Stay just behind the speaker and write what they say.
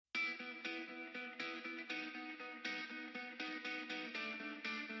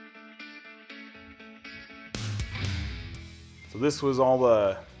So this was all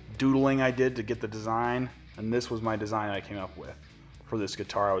the doodling I did to get the design, and this was my design I came up with for this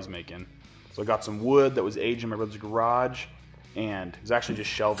guitar I was making. So I got some wood that was aged in my brother's garage, and it was actually just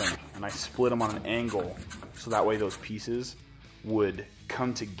shelving, and I split them on an angle so that way those pieces would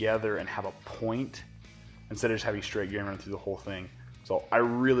come together and have a point instead of just having straight grain run through the whole thing. So I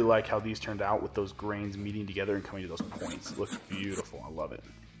really like how these turned out with those grains meeting together and coming to those points. It looks beautiful. I love it.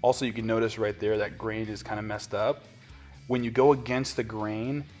 Also, you can notice right there that grain is kind of messed up. When you go against the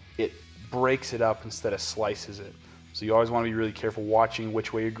grain, it breaks it up instead of slices it. So you always want to be really careful watching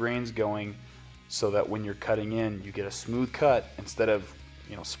which way your grain's going so that when you're cutting in, you get a smooth cut instead of,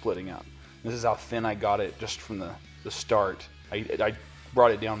 you know, splitting up. This is how thin I got it just from the start. I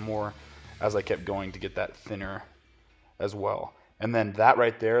brought it down more as I kept going to get that thinner as well. And then that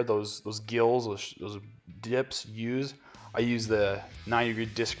right there, those gills, those dips I use the 90-degree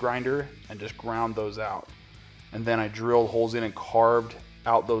disc grinder and just ground those out. And then I drilled holes in and carved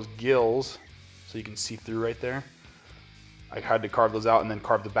out those gills so you can see through right there. I had to carve those out and then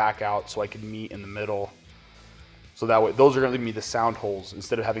carve the back out so I could meet in the middle. So that way, those are gonna be the sound holes.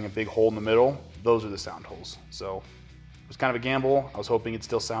 Instead of having a big hole in the middle, those are the sound holes. So it was kind of a gamble. I was hoping it'd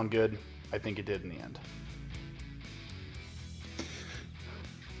still sound good. I think it did in the end.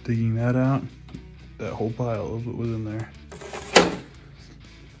 Digging that out, that whole pile of what was in there.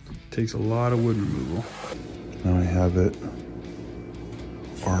 Takes a lot of wood removal. Now I have it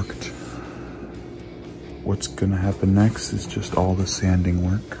arced. What's gonna happen next is just all the sanding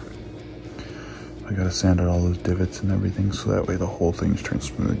work. I gotta sand out all those divots and everything so that way the whole thing's turned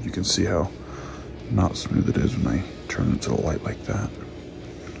smooth. You can see how not smooth it is when I turn it to the light like that.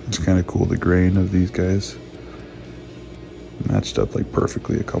 It's kind of cool, the grain of these guys matched up like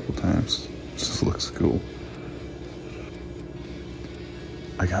perfectly a couple times. It just looks cool.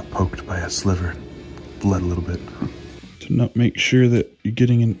 I got poked by a sliver, bled a little bit. To not make sure that you're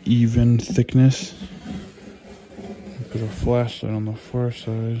getting an even thickness, put a flashlight on the far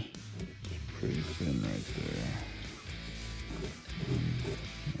side. It's pretty thin right there.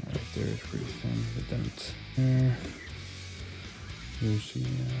 Yeah, right there is pretty thin, but then it's there.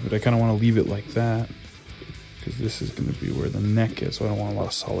 But I kind of want to leave it like that because this is going to be where the neck is, so I don't want a lot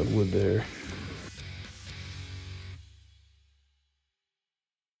of solid wood there.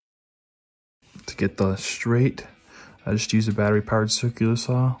 To get the straight, I just used a battery-powered circular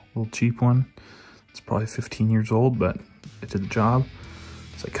saw, a little cheap one. It's probably 15 years old, but it did the job.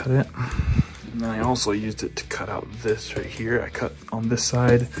 So I cut it. And then I also used it to cut out this right here. I cut on this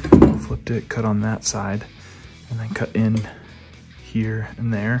side, flipped it, cut on that side, and then cut in here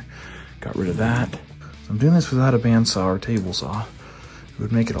and there. Got rid of that. So I'm doing this without a bandsaw or table saw. It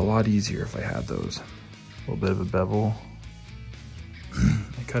would make it a lot easier if I had those. A little bit of a bevel.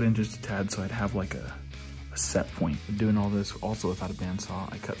 I cut in just a tad so I'd have like a set point. I'm doing all this also without a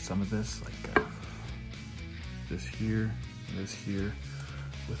bandsaw. I cut some of this, like this here, and this here,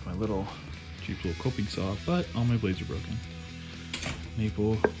 with my little cheap little coping saw, but all my blades are broken.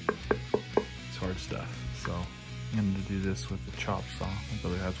 Maple, it's hard stuff. So I'm gonna do this with the chop saw. My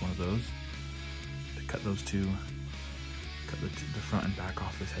brother has one of those. To cut those two, cut the front and back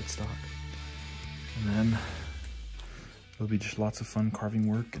off this headstock. And then it'll be just lots of fun carving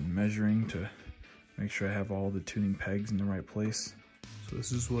work and measuring to make sure I have all the tuning pegs in the right place. So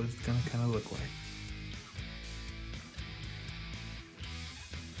this is what it's gonna kind of look like.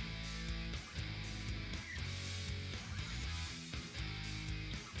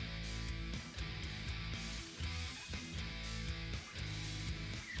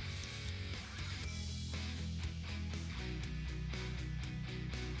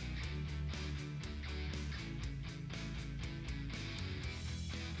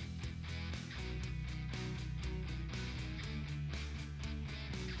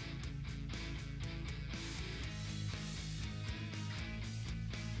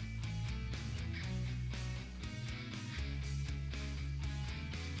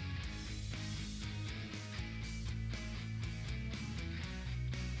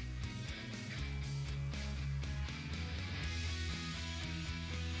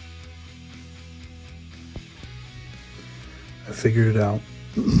 I figured it out.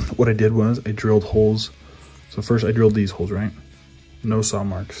 What I did was I drilled holes. So first I drilled these holes, right? No saw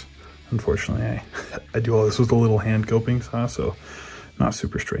marks. Unfortunately, I do all this with a little hand coping saw, so not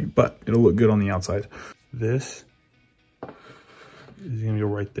super straight, but it'll look good on the outside. This is gonna go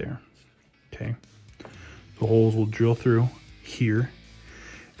right there, okay? The holes will drill through here,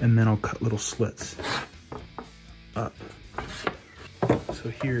 and then I'll cut little slits up. So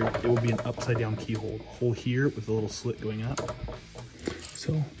here, it will be an upside down keyhole. Hole here with a little slit going up.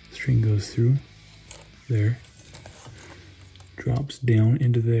 So the string goes through there, drops down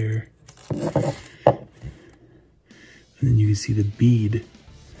into there. And then you can see the bead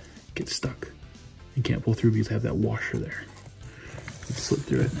get stuck. You can't pull through because I have that washer there. You slip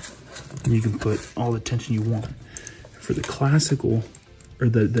through it. And you can put all the tension you want. For the classical, or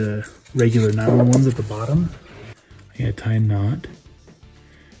the regular nylon ones at the bottom, I gotta tie a knot,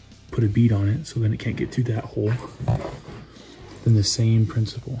 put a bead on it so then it can't get through that hole. Then the same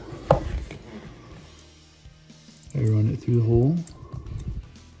principle. I run it through the hole.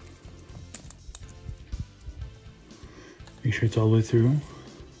 Make sure it's all the way through.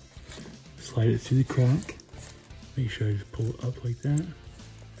 Slide it through the crack. Make sure I just pull it up like that.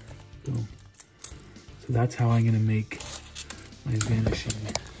 Boom. So that's how I'm gonna make my vanishing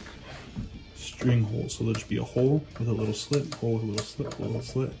string hole. So there'll just be a hole with a little slit, hole with a little slit, hole with a little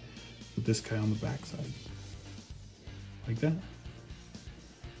slit, with this guy on the back side. Like that.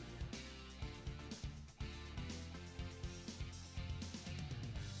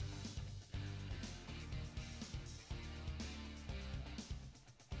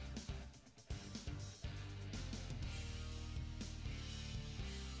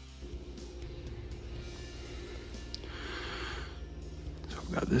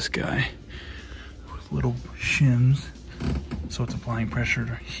 Got this guy with little shims, so it's applying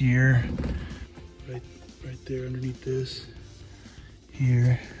pressure here, right there underneath this,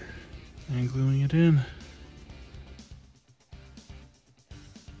 here, and gluing it in.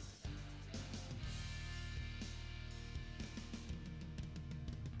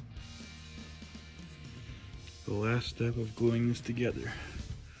 The last step of gluing this together.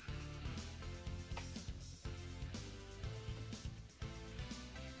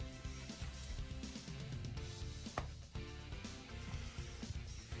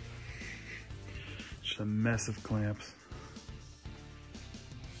 A mess of clamps.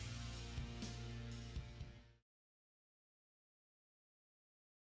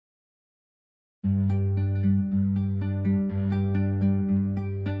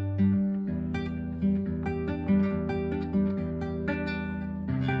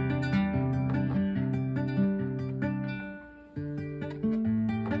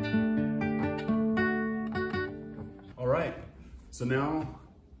 All right, so now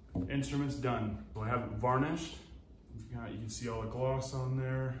instrument's done. So I have it varnished. You can see all the gloss on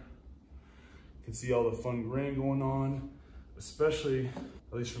there. You can see all the fun grain going on, especially,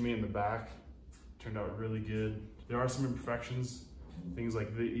 at least for me in the back, turned out really good. There are some imperfections, things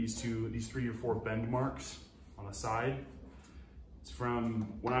like these 3 or 4 bend marks on the side. It's from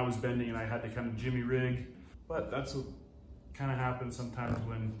when I was bending and I had to kind of jimmy rig, but that's what kind of happens sometimes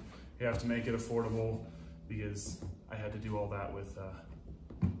when you have to make it affordable, because I had to do all that with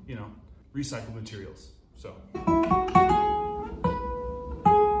you know, recycled materials. So.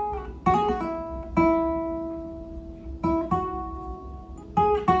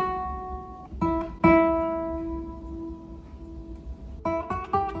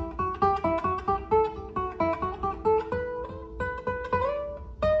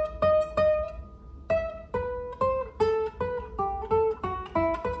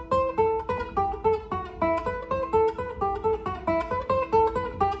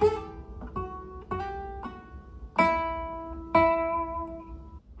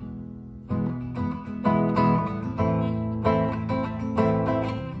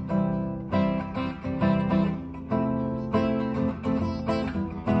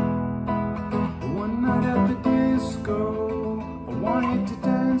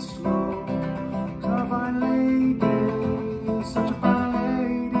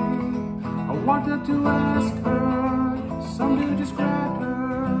 To ask her, some to describe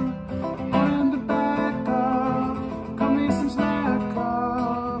her, on the back of, cut me some slack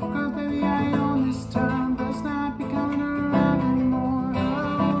off, 'cause baby I own this town, that's not be coming around anymore.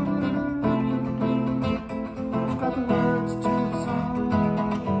 I've got the words to the song.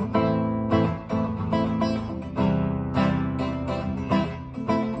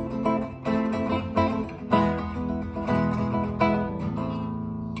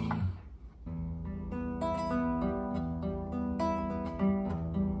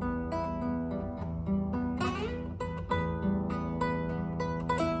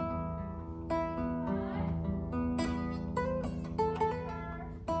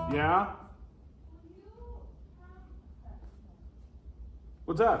 Yeah?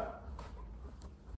 What's up?